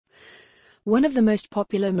One of the most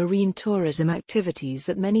popular marine tourism activities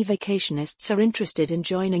that many vacationists are interested in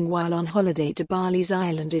joining while on holiday to Bali's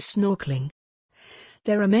island is snorkeling.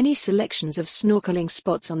 There are many selections of snorkeling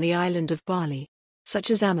spots on the island of Bali, such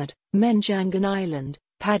as Amat, Menjangan Island,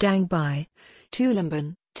 Padang Bai,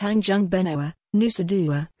 Tulamban, Tanjung Benoa, Nusa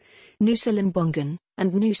Dua, Nusa Lembongan,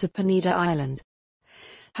 and Nusa Penida Island.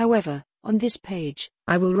 However, on this page,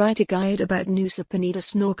 I will write a guide about Nusa Penida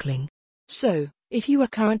snorkeling. So, if you are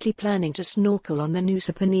currently planning to snorkel on the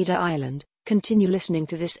Nusa Penida Island, continue listening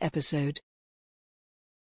to this episode.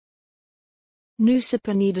 Nusa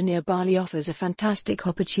Penida near Bali offers a fantastic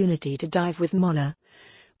opportunity to dive with mola,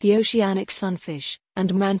 the oceanic sunfish,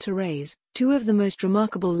 and manta rays, two of the most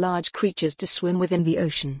remarkable large creatures to swim within the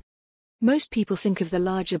ocean. Most people think of the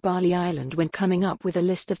larger Bali island when coming up with a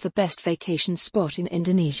list of the best vacation spot in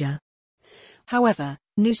Indonesia. However,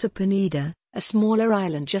 Nusa Penida, a smaller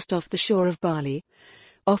island just off the shore of Bali,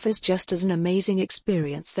 offers just as an amazing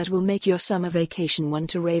experience that will make your summer vacation one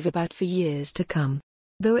to rave about for years to come.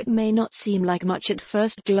 Though it may not seem like much at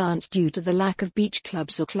first glance due to the lack of beach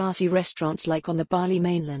clubs or classy restaurants like on the Bali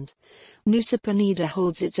mainland, Nusa Penida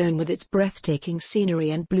holds its own with its breathtaking scenery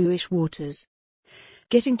and bluish waters.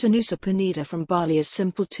 Getting to Nusa Penida from Bali is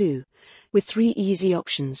simple too, with 3 easy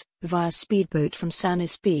options: via speedboat from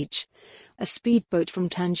Sanis Beach, a speedboat from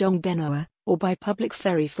Tanjung Benoa, or by public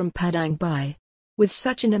ferry from Padang Bai. With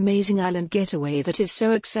such an amazing island getaway that is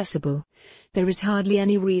so accessible, there is hardly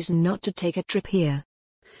any reason not to take a trip here.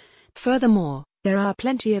 Furthermore, there are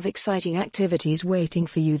plenty of exciting activities waiting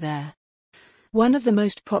for you there. One of the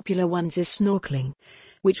most popular ones is snorkeling,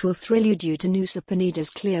 which will thrill you due to Nusa Penida's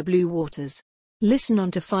clear blue waters. Listen on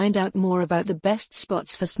to find out more about the best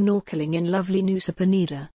spots for snorkeling in lovely Nusa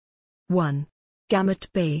Penida. 1. Gamut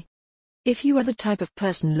Bay. If you are the type of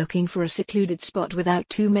person looking for a secluded spot without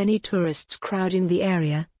too many tourists crowding the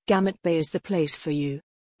area, Gamut Bay is the place for you.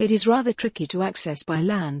 It is rather tricky to access by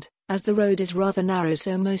land, as the road is rather narrow,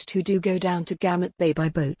 so most who do go down to Gamut Bay by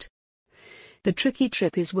boat. The tricky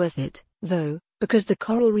trip is worth it, though, because the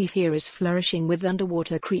coral reef here is flourishing with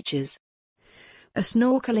underwater creatures. A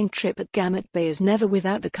snorkeling trip at Gamut Bay is never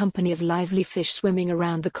without the company of lively fish swimming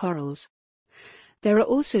around the corals. There are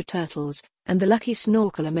also turtles, and the lucky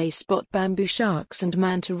snorkeler may spot bamboo sharks and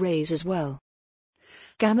manta rays as well.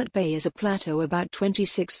 Gamut Bay is a plateau about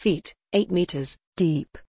 26 feet, 8 meters,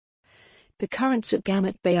 deep. The currents at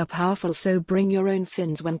Gamut Bay are powerful, so bring your own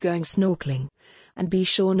fins when going snorkeling, and be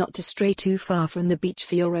sure not to stray too far from the beach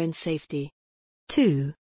for your own safety.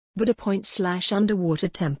 2. Buddha Point/Underwater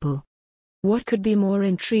Temple. What could be more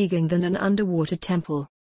intriguing than an underwater temple?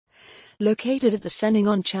 Located at the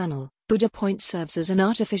Seningon Channel, Buddha Point serves as an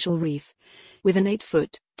artificial reef, with an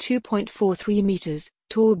 8-foot, 2.43 meters,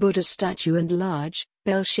 tall Buddha statue and large,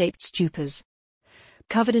 bell-shaped stupas.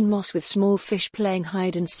 Covered in moss with small fish playing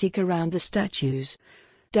hide-and-seek around the statues.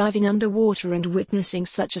 Diving underwater and witnessing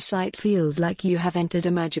such a sight feels like you have entered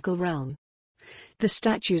a magical realm. The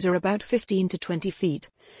statues are about 15 to 20 feet,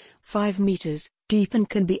 5 meters, deep and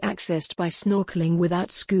can be accessed by snorkeling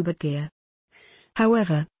without scuba gear.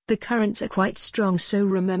 However, the currents are quite strong, so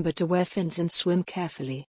remember to wear fins and swim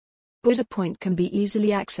carefully. Buddha Point can be easily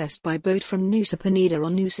accessed by boat from Nusa Penida or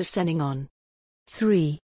Nusa Seningon.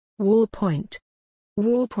 3. Wall Point.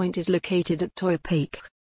 Wall Point is located at Toa Paik.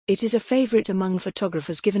 It is a favorite among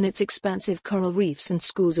photographers given its expansive coral reefs and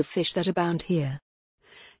schools of fish that abound here.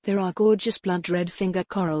 There are gorgeous blood red finger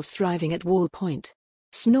corals thriving at Wall Point.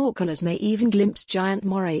 Snorkelers may even glimpse giant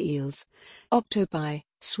moray eels, octopi,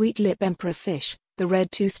 sweet lip emperor fish, the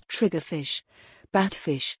red-toothed triggerfish,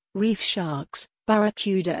 batfish, reef sharks,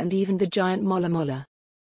 barracuda, and even the giant mola mola.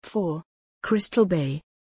 4. Crystal Bay.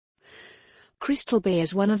 Crystal Bay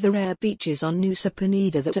is one of the rare beaches on Nusa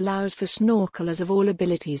Penida that allows for snorkelers of all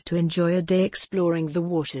abilities to enjoy a day exploring the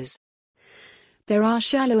waters. There are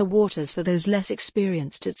shallower waters for those less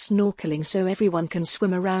experienced at snorkeling, so everyone can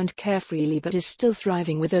swim around carefreely but is still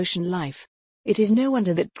thriving with ocean life. It is no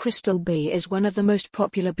wonder that Crystal Bay is one of the most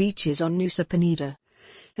popular beaches on Nusa Penida,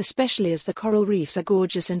 especially as the coral reefs are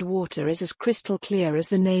gorgeous and water is as crystal clear as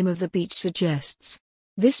the name of the beach suggests.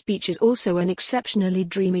 This beach is also an exceptionally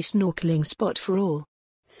dreamy snorkeling spot for all.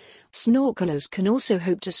 Snorkelers can also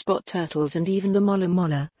hope to spot turtles and even the mola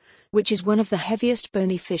mola, which is one of the heaviest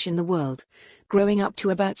bony fish in the world, growing up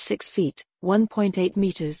to about 6 feet, 1.8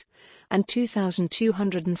 meters, and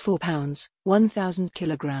 2,204 pounds, 1,000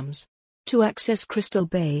 kilograms. To access Crystal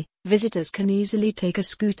Bay, visitors can easily take a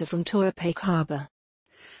scooter from Toa Paik Harbour.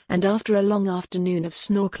 And after a long afternoon of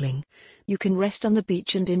snorkeling, you can rest on the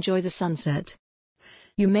beach and enjoy the sunset.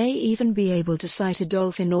 You may even be able to sight a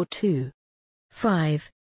dolphin or two.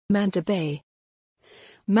 5. Manta Bay.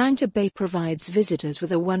 Manta Bay provides visitors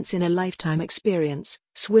with a once-in-a-lifetime experience,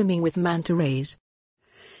 swimming with manta rays.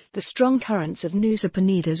 The strong currents of Nusa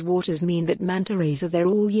Penida's waters mean that manta rays are there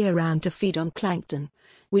all year round to feed on plankton,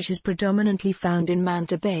 which is predominantly found in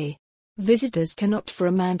Manta Bay. Visitors can opt for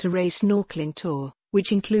a manta ray snorkeling tour,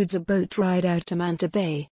 which includes a boat ride out to Manta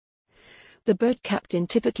Bay. The boat captain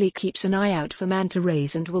typically keeps an eye out for manta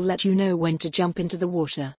rays and will let you know when to jump into the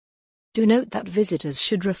water. Do note that visitors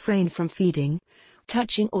should refrain from feeding,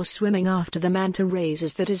 touching or swimming after the manta rays,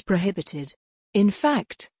 as that is prohibited. In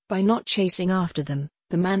fact, by not chasing after them,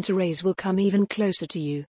 the manta rays will come even closer to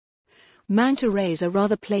you. Manta rays are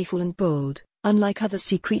rather playful and bold, unlike other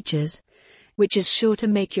sea creatures, which is sure to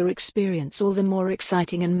make your experience all the more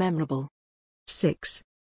exciting and memorable. 6.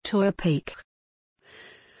 Toya Peak.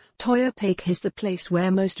 Toya Peak is the place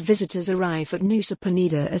where most visitors arrive at Nusa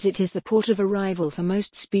Penida, as it is the port of arrival for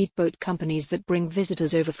most speedboat companies that bring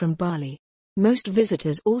visitors over from Bali. Most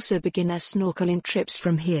visitors also begin their snorkeling trips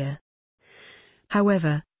from here.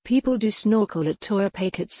 However, people do snorkel at Toya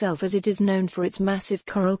Peak itself, as it is known for its massive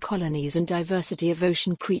coral colonies and diversity of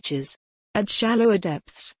ocean creatures. At shallower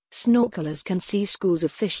depths, snorkelers can see schools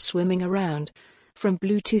of fish swimming around, from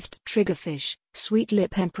blue-toothed triggerfish,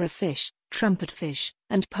 sweet-lip emperor fish, trumpetfish,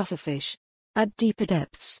 and pufferfish. At deeper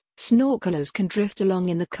depths, snorkelers can drift along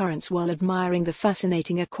in the currents while admiring the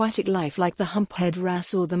fascinating aquatic life like the humphead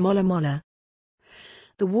wrasse or the mola mola.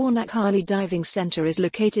 The Warnakhali Diving Center is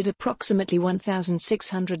located approximately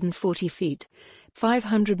 1,640 feet,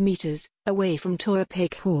 500 meters, away from Toya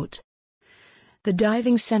Peak Port. The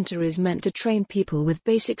diving center is meant to train people with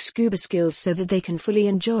basic scuba skills so that they can fully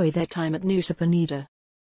enjoy their time at Nusa Penida.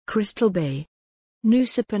 Crystal Bay.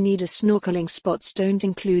 Nusa Penida snorkeling spots don't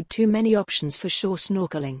include too many options for shore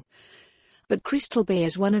snorkeling. But Crystal Bay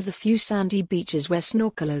is one of the few sandy beaches where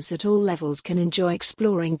snorkelers at all levels can enjoy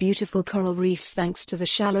exploring beautiful coral reefs thanks to the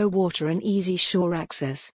shallow water and easy shore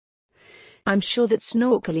access. I'm sure that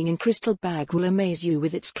snorkeling in Crystal Bay will amaze you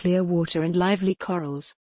with its clear water and lively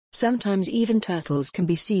corals. Sometimes even turtles can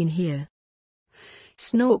be seen here.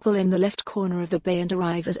 Snorkel in the left corner of the bay and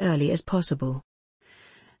arrive as early as possible.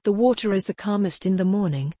 The water is the calmest in the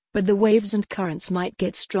morning, but the waves and currents might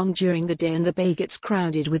get strong during the day and the bay gets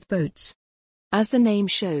crowded with boats. As the name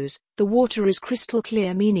shows, the water is crystal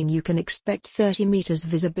clear, meaning you can expect 30 meters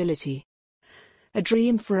visibility. A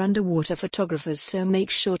dream for underwater photographers, so make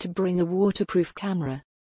sure to bring a waterproof camera.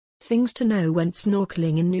 Things to know when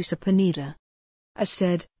snorkeling in Nusa Penida. As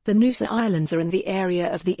said, the Nusa Islands are in the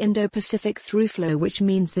area of the Indo-Pacific through flow, which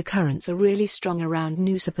means the currents are really strong around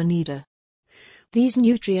Nusa Penida. These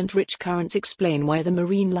nutrient-rich currents explain why the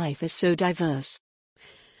marine life is so diverse.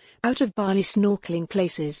 Out of Bali snorkeling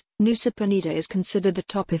places, Nusa Penida is considered the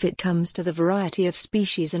top if it comes to the variety of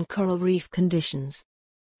species and coral reef conditions.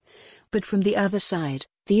 But from the other side,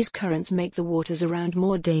 these currents make the waters around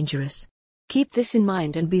more dangerous. Keep this in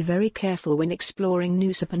mind and be very careful when exploring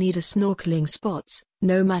Nusa Penida snorkeling spots,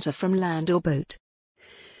 no matter from land or boat.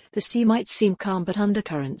 The sea might seem calm, but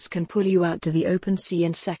undercurrents can pull you out to the open sea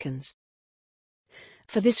in seconds.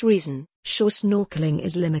 For this reason, shore snorkeling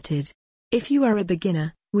is limited. If you are a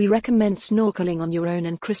beginner, we recommend snorkeling on your own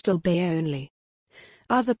and Crystal Bay only.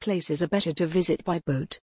 Other places are better to visit by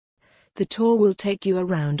boat. The tour will take you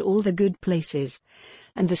around all the good places,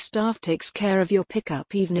 and the staff takes care of your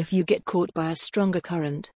pickup even if you get caught by a stronger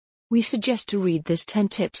current. We suggest to read this 10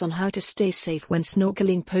 tips on how to stay safe when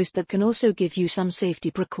snorkeling post that can also give you some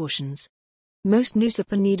safety precautions. Most Nusa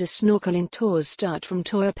Penida snorkeling tours start from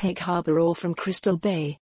Toya Peak Harbour or from Crystal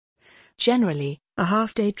Bay. Generally, a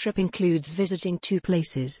half-day trip includes visiting 2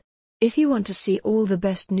 places. If you want to see all the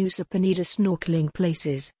best Nusa Penida snorkeling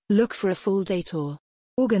places, look for a full-day tour.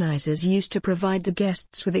 Organizers used to provide the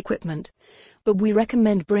guests with equipment, but we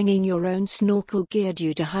recommend bringing your own snorkel gear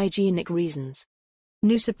due to hygienic reasons.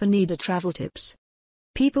 Nusa Penida travel tips.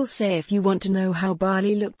 People say if you want to know how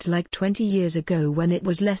Bali looked like 20 years ago when it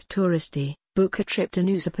was less touristy, book a trip to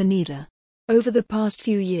Nusa Penida. Over the past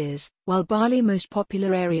few years, while Bali's most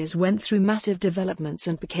popular areas went through massive developments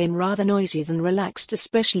and became rather noisy than relaxed,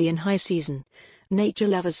 especially in high season, nature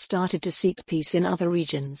lovers started to seek peace in other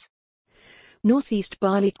regions. Northeast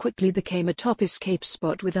Bali quickly became a top escape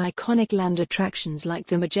spot with iconic land attractions like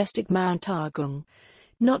the majestic Mount Agung,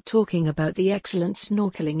 not talking about the excellent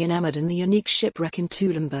snorkeling in Amad and the unique shipwreck in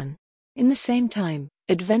Tulamban. In the same time,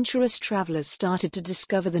 adventurous travelers started to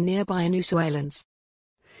discover the nearby Nusa Islands.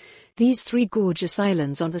 These 3 gorgeous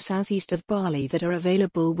islands on the southeast of Bali that are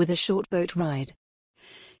available with a short boat ride.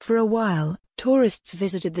 For a while, tourists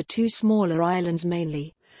visited the 2 smaller islands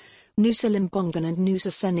mainly, Nusa Lembongan and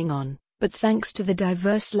Nusa Seningon. But thanks to the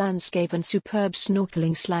diverse landscape and superb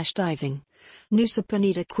snorkeling/diving, Nusa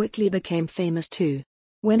Penida quickly became famous too.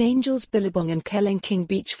 When Angel's Billabong and Kelangking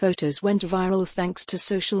beach photos went viral thanks to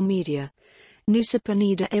social media, Nusa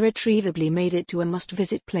Penida irretrievably made it to a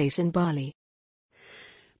must-visit place in Bali.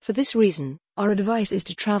 For this reason, our advice is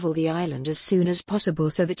to travel the island as soon as possible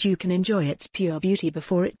so that you can enjoy its pure beauty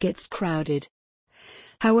before it gets crowded.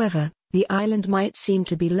 However, the island might seem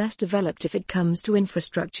to be less developed if it comes to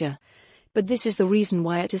infrastructure, but this is the reason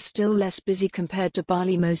why it is still less busy compared to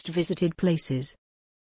Bali's most visited places.